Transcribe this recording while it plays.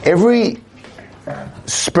Every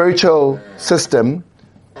spiritual system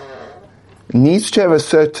needs to have a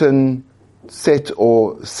certain set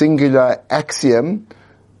or singular axiom,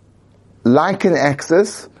 like an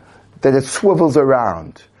axis, that it swivels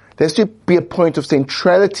around. There has to be a point of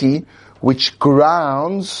centrality which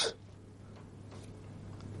grounds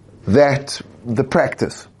the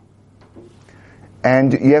practice.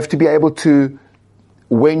 And you have to be able to,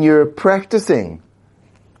 when you're practicing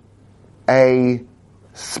a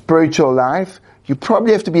spiritual life, you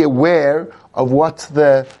probably have to be aware of what's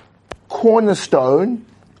the cornerstone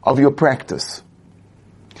of your practice.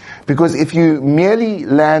 Because if you merely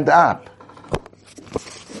land up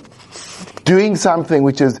doing something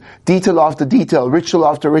which is detail after detail, ritual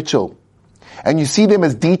after ritual, and you see them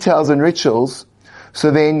as details and rituals,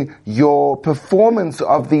 so then your performance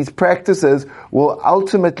of these practices will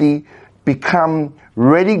ultimately become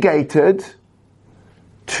relegated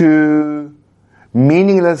to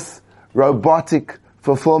meaningless, robotic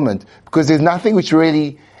fulfillment, because there's nothing which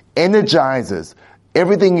really energizes.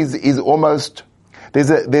 Everything is almost,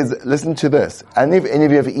 listen to this. Any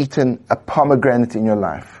of you have eaten a pomegranate in your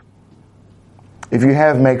life? If you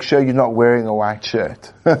have, make sure you're not wearing a white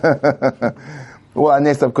shirt. Well,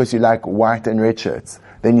 unless of course you like white and red shirts,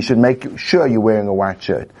 then you should make sure you're wearing a white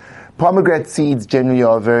shirt. Pomegranate seeds generally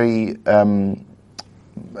are very,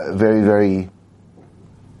 very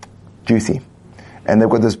juicy. And they've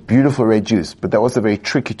got this beautiful red juice, but they're also very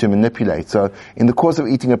tricky to manipulate. So in the course of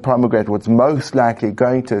eating a pomegranate, what's most likely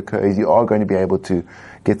going to occur is you are going to be able to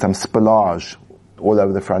get some spillage all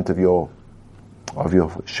over the front of your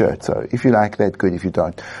shirt. So if you like that, good. If you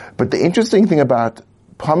don't. But the interesting thing about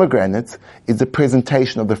pomegranates is the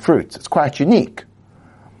presentation of the fruits. It's quite unique.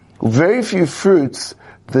 Very few fruits,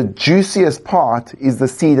 the juiciest part is the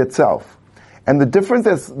seed itself. And the difference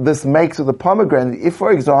that this makes with the pomegranate, if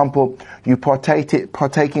for example, you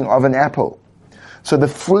partaking of an apple. So the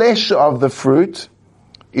flesh of the fruit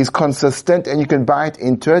is consistent and you can bite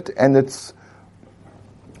into it, and it's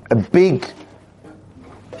a big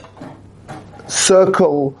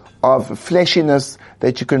circle of fleshiness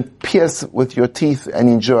that you can pierce with your teeth and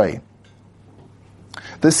enjoy.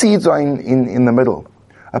 The seeds are in the middle.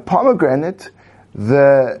 A pomegranate,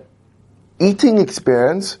 the eating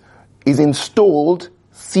experience is installed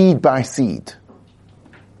seed by seed.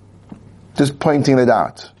 Just pointing that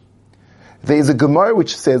out. There's a Gemara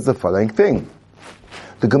which says the following thing.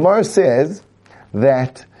 The Gemara says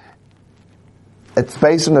that it's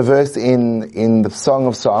based on a verse in the Song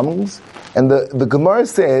of Songs, and the Gemara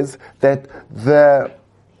says that the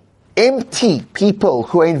empty people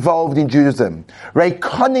who are involved in Judaism,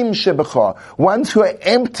 Reikonim Shebecha, ones who are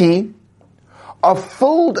empty, are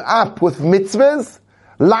filled up with mitzvahs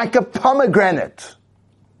like a pomegranate.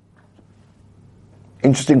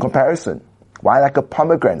 Interesting comparison. Why like a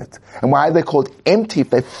pomegranate? And why are they called empty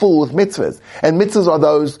if they're full with mitzvahs? And mitzvahs are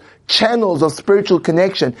those channels of spiritual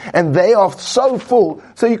connection, and they are so full.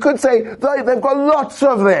 So you could say they've got lots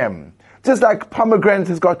of them. Just like pomegranate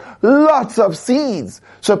has got lots of seeds.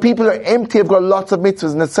 So people who are empty have got lots of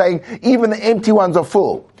mitzvahs, and it's saying even the empty ones are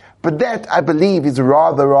full. But that, I believe, is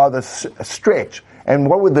rather a stretch. And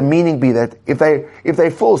what would the meaning be that if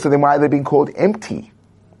they're full, so then why are they being called empty?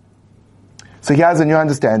 So here's a new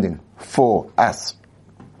understanding for us,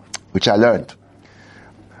 which I learned.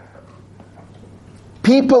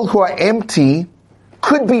 People who are empty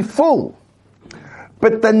could be full,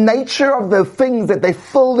 but the nature of the things that they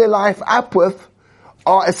fill their life up with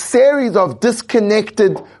are a series of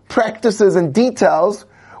disconnected practices and details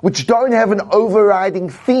which don't have an overriding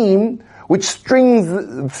theme which strings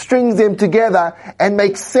them together and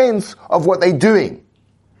makes sense of what they're doing.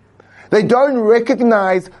 They don't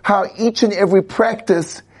recognize how each and every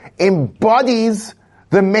practice embodies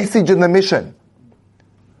the message and the mission.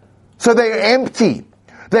 So they're empty.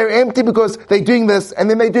 They're empty because they're doing this, and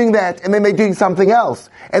then they're doing that, and then they're doing something else.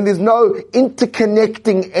 And there's no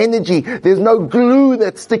interconnecting energy. There's no glue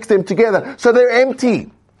that sticks them together. So they're empty.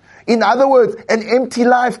 In other words, an empty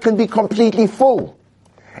life can be completely full.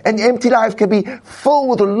 An empty life can be full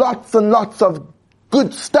with lots and lots of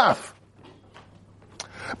good stuff.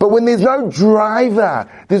 But when there's no driver,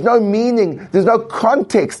 there's no meaning, there's no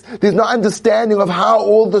context, there's no understanding of how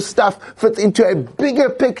all the stuff fits into a bigger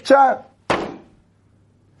picture,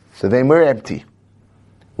 so then we're empty.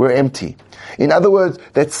 We're empty. In other words,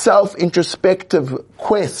 that self-introspective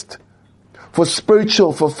quest for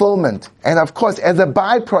spiritual fulfillment, and of course as a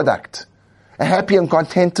byproduct, a happy and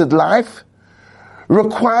contented life,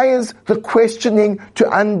 requires the questioning to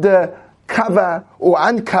uncover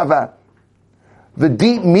the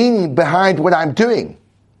deep meaning behind what I'm doing.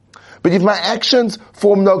 But if my actions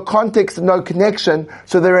form no context and no connection,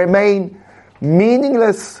 so they remain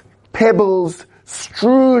meaningless pebbles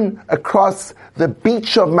strewn across the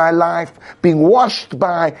beach of my life, being washed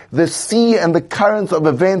by the sea and the currents of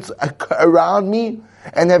events around me,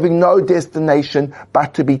 and having no destination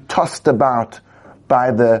but to be tossed about by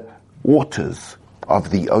the waters of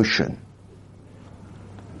the ocean.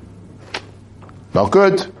 Not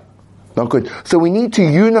good. Not good. So we need to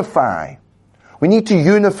unify. We need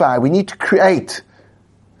to create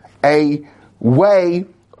a way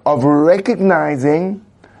of recognizing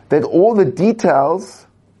that all the details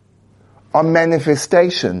are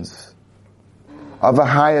manifestations of a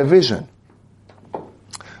higher vision.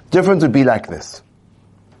 Difference would be like this.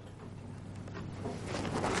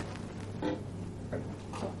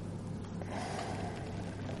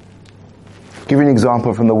 Give you an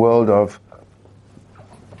example from the world of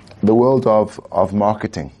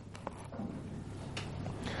marketing.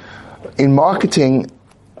 In marketing,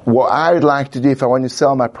 what I would like to do if I want to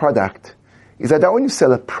sell my product is I don't want to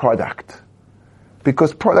sell a product,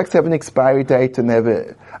 because products have an expiry date and I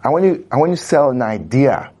want to sell an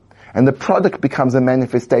idea, and the product becomes a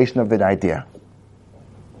manifestation of that idea.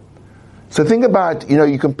 So think about,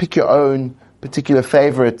 you can pick your own particular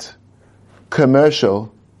favorite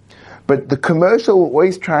commercial, but the commercial will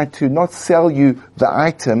always try to not sell you the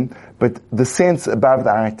item, but the sense above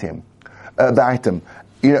the item.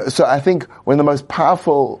 So I think one of the most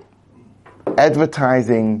powerful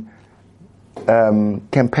advertising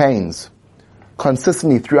campaigns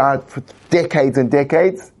consistently throughout for decades and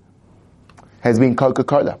decades has been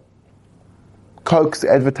Coca-Cola. Coke's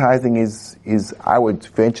advertising is I would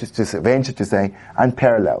venture to say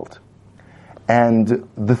unparalleled. And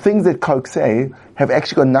the things that Coke say have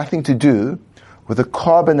actually got nothing to do with a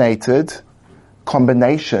carbonated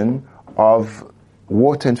combination of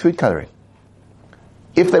water and food coloring.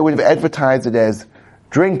 If they would have advertised it as,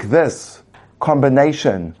 drink this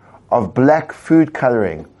combination of black food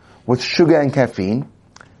coloring with sugar and caffeine,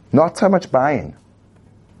 not so much buy-in.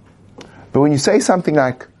 But when you say something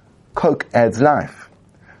like, Coke adds life,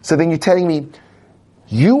 so then you're telling me,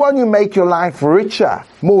 you want to make your life richer,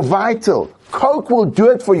 more vital, Coke will do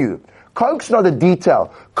it for you. Coke's not a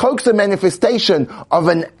detail. Coke's a manifestation of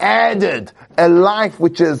a life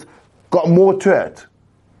which has got more to it.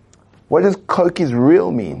 What does Coke is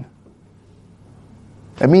real mean?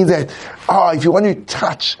 It means that, if you want to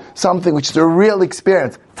touch something which is a real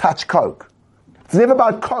experience, touch Coke. It's never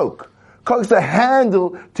about Coke. Coke's the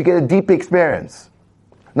handle to get a deep experience.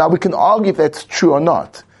 Now we can argue if that's true or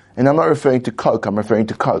not. And I'm not referring to Coke, I'm referring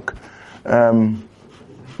to Coke.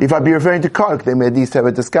 If I'd be referring to Coke, then we at least have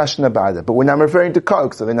a discussion about it. But when I'm referring to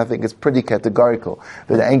Coke, so then I think it's pretty categorical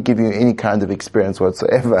that I ain't giving you any kind of experience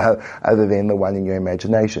whatsoever other than the one in your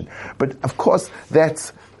imagination. But of course,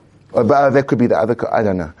 that could be the other, I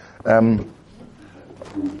don't know.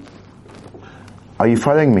 Are you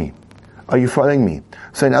following me? Are you following me?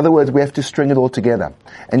 So in other words, we have to string it all together.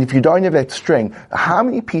 And if you don't have that string, how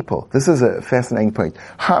many people, this is a fascinating point,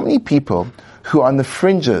 how many people who are on the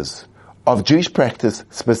fringes of Jewish practice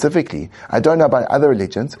specifically, I don't know about other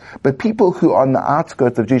religions, but people who are on the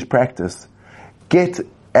outskirts of Jewish practice get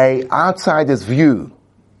a outsider's view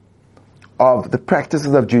of the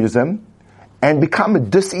practices of Judaism and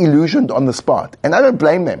become disillusioned on the spot. And I don't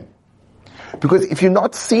blame them. Because if you're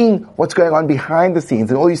not seeing what's going on behind the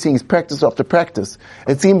scenes and all you're seeing is practice after practice,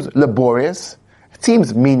 it seems laborious, it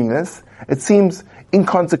seems meaningless, it seems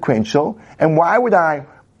inconsequential, and why would I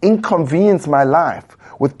inconvenience my life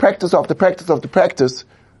with practice after practice after practice,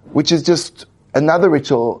 which is just another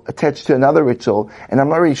ritual attached to another ritual, and I'm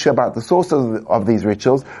not really sure about the sources of these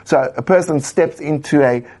rituals. So a person steps into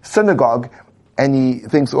a synagogue and he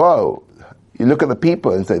thinks, whoa, you look at the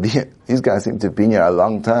people and say, these guys seem to have been here a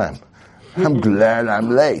long time. I'm glad I'm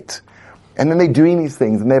late. And then they're doing these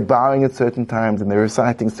things and they're bowing at certain times and they're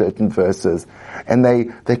reciting certain verses and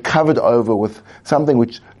they're covered over with something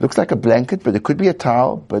which looks like a blanket, but it could be a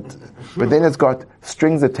towel, but then it's got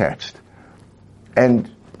strings attached. And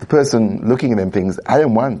the person looking at them thinks, I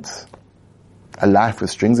don't want a life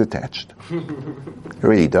with strings attached. I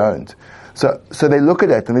really don't. So they look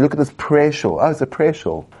at it and they look at this prayer shawl. Oh, it's a prayer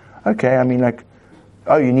shawl. Okay, I mean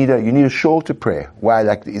you need a shawl to pray. Why?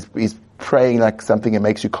 He's praying like something that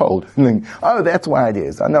makes you cold. And then, that's why it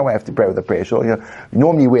is. I know I have to pray with a prayer shawl. You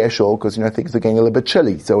normally wear a shawl because, things are getting a little bit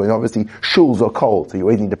chilly. So obviously, shawls are cold. So you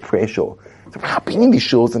always need a prayer shawl. So I've been in these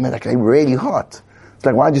shawls and they're really hot. It's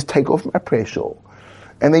like, why don't I just take off my prayer shawl?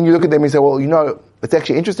 And then you look at them and say, well, it's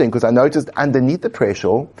actually interesting because I noticed underneath the prayer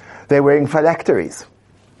shawl, they're wearing phylacteries.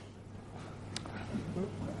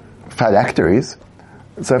 Phylacteries.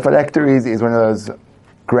 So phylacteries is one of those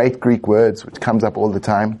great Greek words, which comes up all the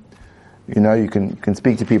time. You know, you can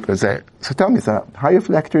speak to people and say, so tell me, so how are your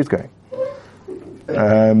phylacteries going?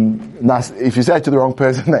 If you say it to the wrong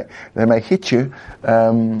person, they may hit you.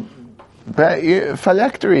 But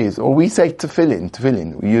phylacteries, or we say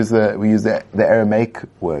tefillin. We use the Aramaic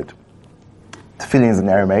word. Tefillin is an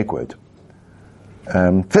Aramaic word.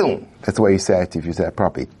 Film. That's the way you say it if you say it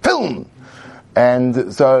properly. Film!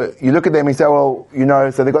 And so you look at them and you say, well, you know,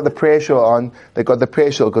 so they've got the prayer shawl on. They've got the prayer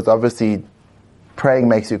shawl because obviously praying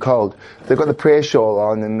makes you cold. They've got the prayer shawl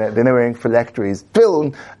on and then they're wearing phylacteries.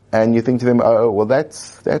 Film! And you think to them, oh, well that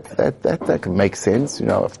can make sense. You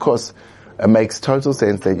know, of course, it makes total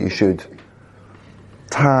sense that you should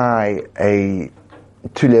tie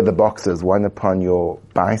two leather boxes, one upon your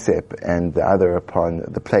bicep and the other upon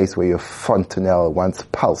the place where your fontanelle once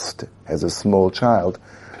pulsed as a small child.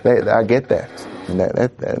 I get that. And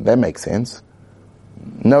that makes sense.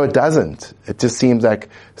 No, it doesn't. It just seems like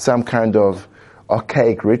some kind of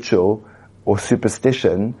archaic ritual or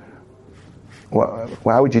superstition.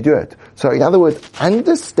 Why would you do it? So in other words,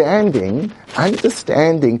 understanding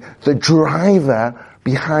the driver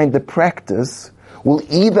behind the practice will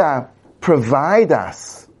either provide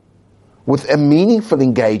us with a meaningful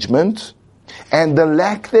engagement, and the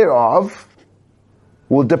lack thereof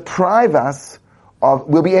will deprive us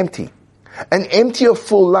will be empty. An empty or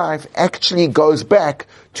full life actually goes back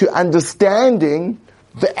to understanding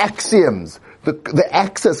the axioms, the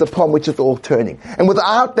axis upon which it's all turning. And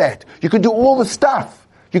without that, you can do all the stuff.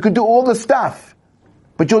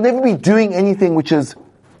 But you'll never be doing anything which is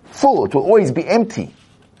full. It will always be empty.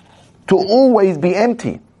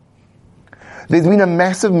 There's been a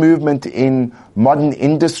massive movement in modern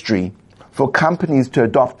industry for companies to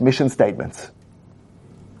adopt mission statements.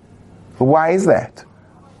 But why is that?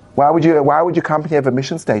 Why would your company have a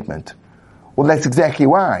mission statement? Well, that's exactly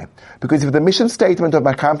why. Because if the mission statement of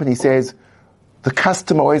my company says, the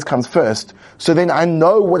customer always comes first, so then I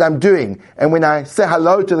know what I'm doing. And when I say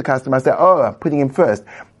hello to the customer, I say, oh, I'm putting him first.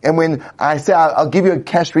 And when I say, I'll give you a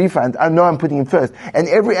cash refund, I know I'm putting him first. And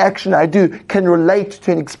every action I do can relate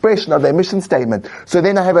to an expression of their mission statement. So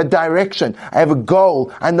then I have a direction, I have a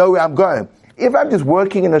goal, I know where I'm going. If I'm just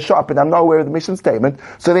working in a shop and I'm not aware of the mission statement,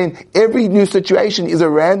 so then every new situation is a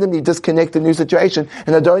randomly disconnected new situation,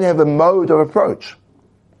 and I don't have a mode of approach.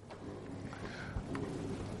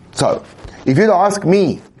 So, if you'd ask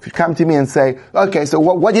me, if you come to me and say, okay, so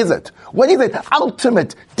what is it? What is the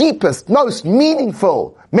ultimate, deepest, most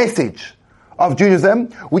meaningful message of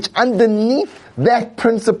Judaism, which underneath that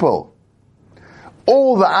principle,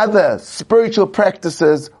 all the other spiritual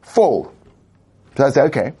practices fall? So I say,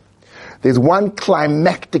 okay, there's one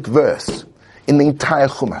climactic verse in the entire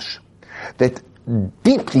Chumash that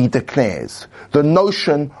deeply declares the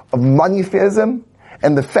notion of monotheism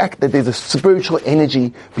and the fact that there's a spiritual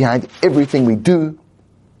energy behind everything we do,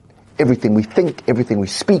 everything we think, everything we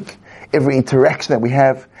speak, every interaction that we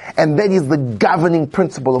have, and that is the governing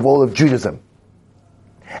principle of all of Judaism.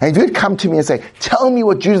 And if you'd come to me and say, tell me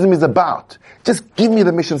what Judaism is about, just give me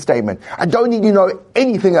the mission statement. I don't need to know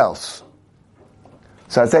anything else.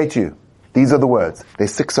 So I say to you, these are the words.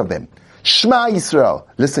 There's 6 of them. Shema Yisrael.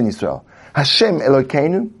 Listen, Yisrael. Hashem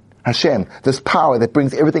Elokeinu. Hashem, this power that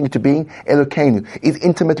brings everything into being, Elokeinu, is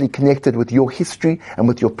intimately connected with your history and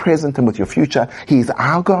with your present and with your future. He is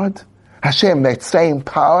our God. Hashem, that same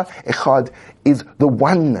power, Echad, is the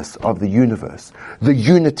oneness of the universe, the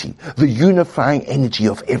unity, the unifying energy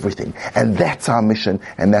of everything. And that's our mission,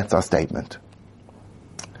 and that's our statement.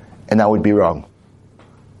 And I would be wrong.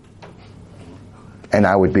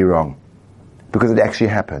 Because it actually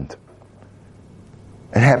happened.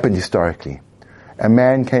 It happened historically. A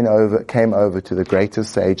man came over to the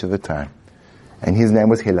greatest sage of the time, and his name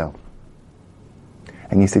was Hillel.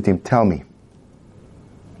 And he said to him, tell me,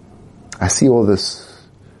 I see all this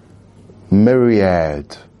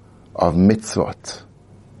myriad of mitzvot.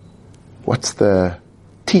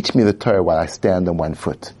 Teach me the Torah while I stand on one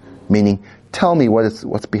foot. Meaning, tell me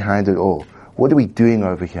what's behind it all. What are we doing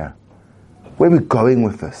over here? Where are we going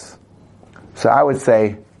with this? So I would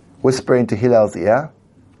say, whisper into Hillel's ear,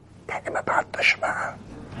 tell him about the Shema.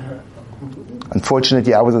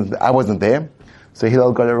 Unfortunately, I wasn't there, so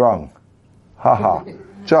Hillel got it wrong.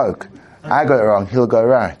 Joke. I got it wrong, Hillel got it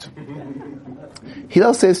right.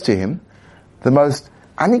 Hillel says to him the most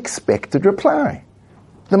unexpected reply.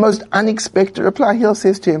 Hillel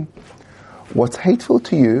says to him, what's hateful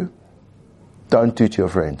to you, don't do to your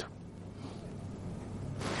friend.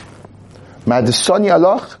 I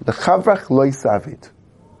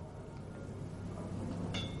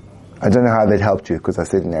don't know how that helped you, because I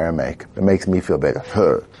said in Aramaic. It makes me feel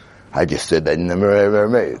better. I just said that in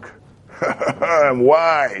Aramaic. I'm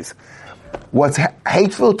wise. What's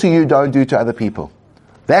hateful to you, don't do to other people.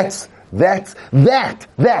 That's the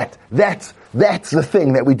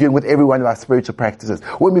thing that we're doing with every one of our spiritual practices.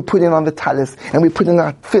 When we put in on the talis, and we put in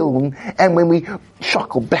our film, and when we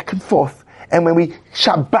shackle back and forth, and when we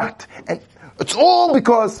Shabbat, and it's all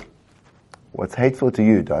because what's hateful to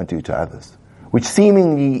you, don't do to others. Which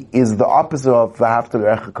seemingly is the opposite of v'ahavta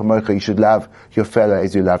l'orecha kamocha. You should love your fellow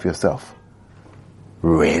as you love yourself.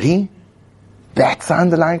 Really? That's the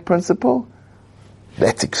underlying principle?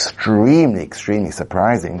 That's extremely, extremely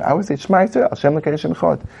surprising. I would say Shema Yisrael, Hashem Elokeinu Hashem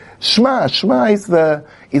Echad. Shema is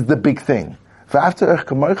the big thing. V'ahavta l'orecha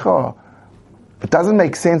kamocha. It doesn't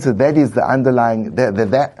make sense that is the underlying,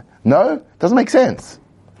 no? It doesn't make sense.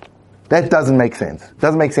 That doesn't make sense. It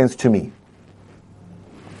doesn't make sense to me.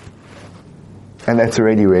 And that's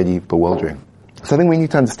already, really bewildering. So I think we need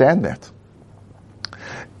to understand that.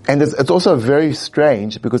 And it's also very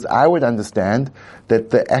strange because I would understand that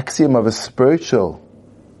the axiom of a spiritual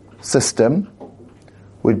system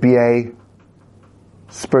would be a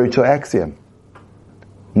spiritual axiom,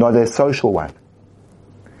 not a social one.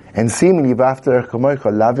 And seemingly,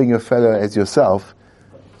 loving your fellow as yourself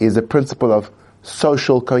is a principle of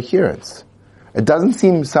social coherence. It doesn't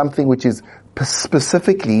seem something which is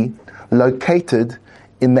specifically located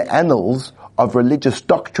in the annals of religious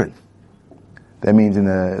doctrine. That means in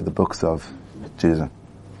the books of Judaism.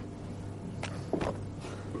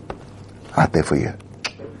 Out there for you.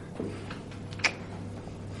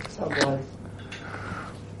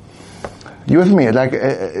 You with me? Like,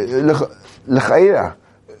 if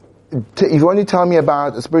you want to tell me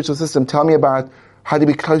about a spiritual system, tell me about how to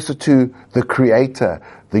be closer to the Creator,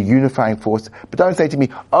 the unifying force. But don't say to me,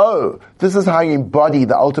 oh, this is how you embody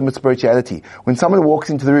the ultimate spirituality. When someone walks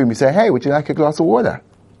into the room, you say, hey, would you like a glass of water?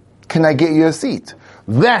 Can I get you a seat?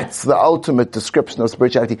 That's the ultimate description of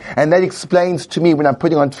spirituality. And that explains to me when I'm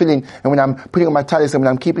putting on tefillin, and when I'm putting on my talis, and when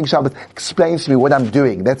I'm keeping Shabbat, explains to me what I'm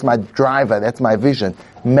doing. That's my driver, that's my vision.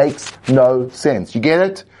 Makes no sense. You get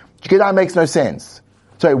it? You get how it makes no sense?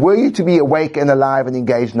 So were you to be awake and alive and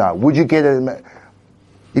engaged now, would you get it?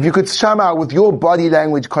 If you could somehow, with your body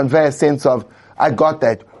language, convey a sense of, I got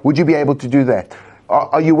that, would you be able to do that?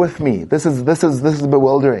 Are you with me? This is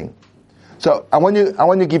bewildering. So I want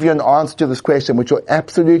to give you an answer to this question, which will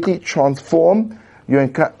absolutely transform your.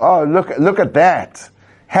 Look at that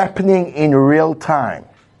happening in real time.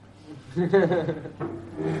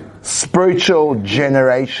 Spiritual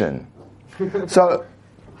generation. So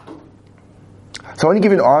I want to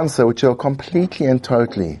give you an answer which will completely and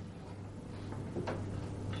totally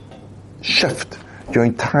shift your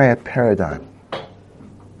entire paradigm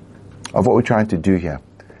of what we're trying to do here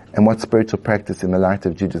and what spiritual practice in the light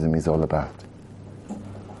of Judaism is all about.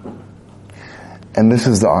 And this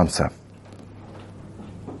is the answer.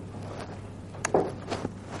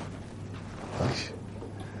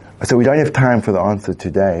 So we don't have time for the answer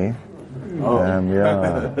today.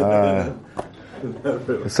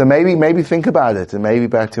 So maybe think about it, and maybe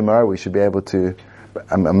by tomorrow we should be able to,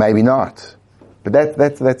 maybe not. But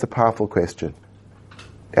that's a powerful question.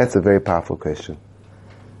 That's a very powerful question.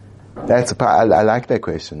 I like that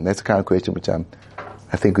question. That's the kind of question which I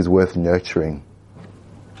think is worth nurturing,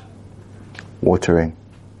 watering,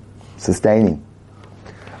 sustaining.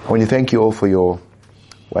 I want to thank you all for your,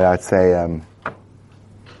 what I'd say,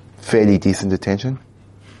 fairly decent attention,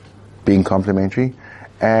 being complimentary,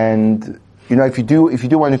 and if you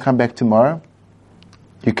do want to come back tomorrow,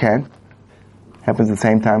 you can. Happens at the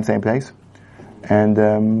same time, same place. And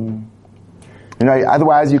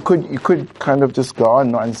otherwise you could kind of just go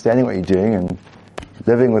on not understanding what you're doing and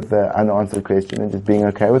living with the unanswered question and just being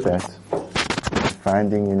okay with that.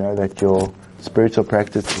 Finding, that your spiritual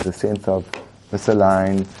practice is a sense of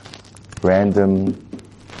misaligned, random,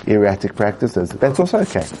 erratic practices. That's also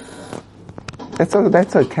okay.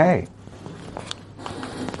 That's okay.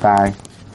 Bye.